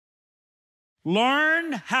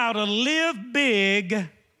Learn how to live big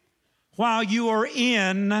while you are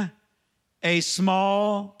in a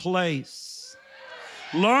small place.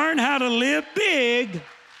 Learn how to live big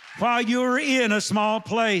while you're in a small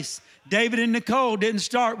place. David and Nicole didn't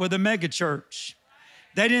start with a mega church.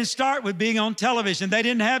 They didn't start with being on television. They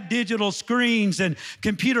didn't have digital screens and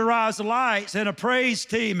computerized lights and a praise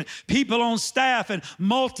team and people on staff and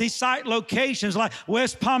multi-site locations like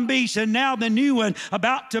West Palm Beach and now the new one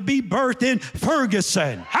about to be birthed in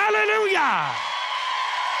Ferguson. Hallelujah!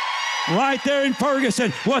 Right there in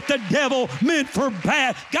Ferguson, what the devil meant for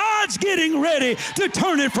bad, God's getting ready to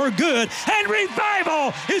turn it for good. And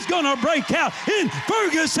revival is going to break out in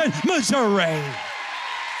Ferguson, Missouri.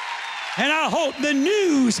 And I hope the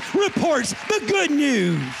news reports the good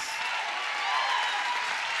news.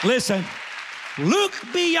 Listen, look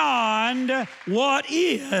beyond what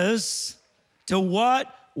is to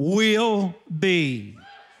what will be.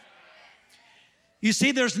 You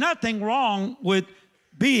see, there's nothing wrong with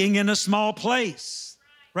being in a small place,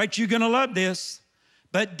 right? You're going to love this.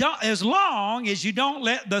 But as long as you don't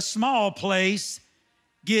let the small place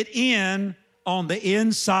get in on the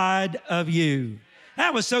inside of you.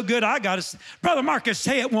 That was so good, I got to, Brother Marcus,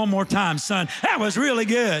 say it one more time, son. That was really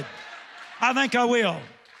good. I think I will.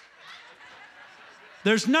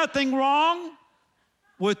 There's nothing wrong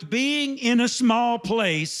with being in a small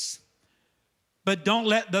place, but don't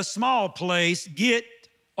let the small place get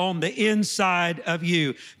on the inside of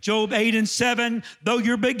you. Job 8:7, though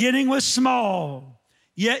your beginning was small,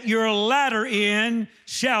 yet your latter end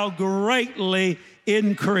shall greatly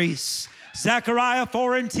increase. Zechariah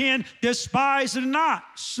 4:10, despise not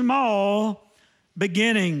small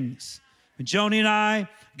beginnings. Joni and I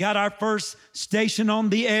got our first station on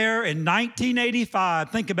the air in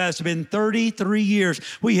 1985. Think about it, it's been 33 years.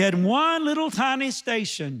 We had one little tiny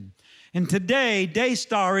station. And today,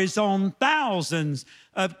 Daystar is on thousands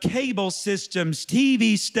of cable systems,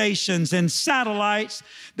 TV stations, and satellites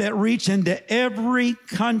that reach into every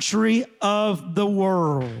country of the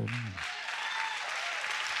world.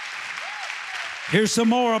 Here's some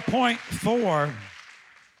more, point 4.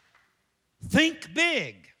 Think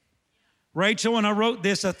big. Rachel, when I wrote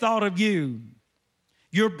this, I thought of you.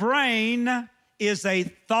 Your brain is a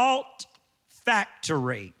thought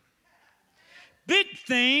factory. Big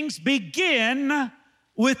things begin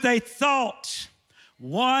with a thought.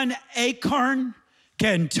 One acorn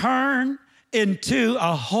can turn into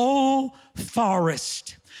a whole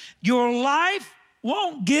forest. Your life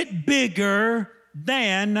won't get bigger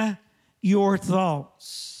than your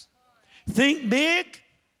thoughts. Think big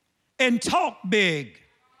and talk big.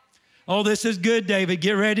 Oh, this is good, David.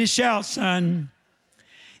 Get ready to shout, son.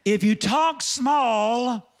 If you talk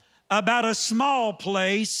small about a small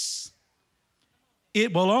place,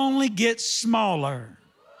 it will only get smaller.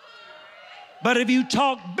 But if you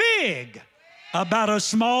talk big about a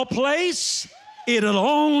small place, it'll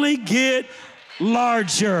only get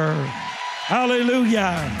larger.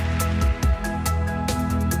 Hallelujah.